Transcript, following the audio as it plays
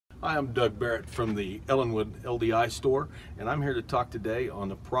Hi, I'm Doug Barrett from the Ellenwood LDI store, and I'm here to talk today on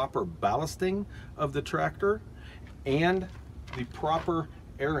the proper ballasting of the tractor and the proper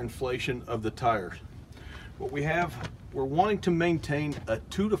air inflation of the tires. What we have, we're wanting to maintain a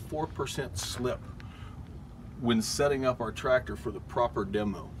 2 to 4% slip when setting up our tractor for the proper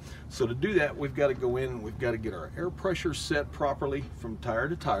demo. So to do that, we've got to go in and we've got to get our air pressure set properly from tire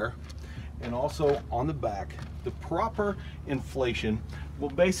to tire, and also on the back. The proper inflation will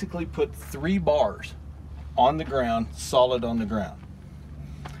basically put 3 bars on the ground, solid on the ground.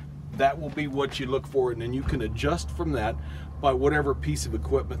 That will be what you look for, and then you can adjust from that by whatever piece of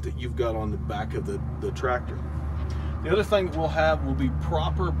equipment that you've got on the back of the tractor. The other thing that we'll have will be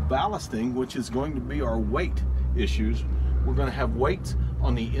proper ballasting, which is going to be our weight issues. We're going to have weights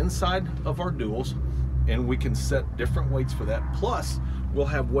on the inside of our duals, and we can set different weights for that. Plus, we'll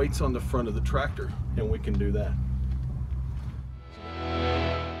have weights on the front of the tractor, and we can do that.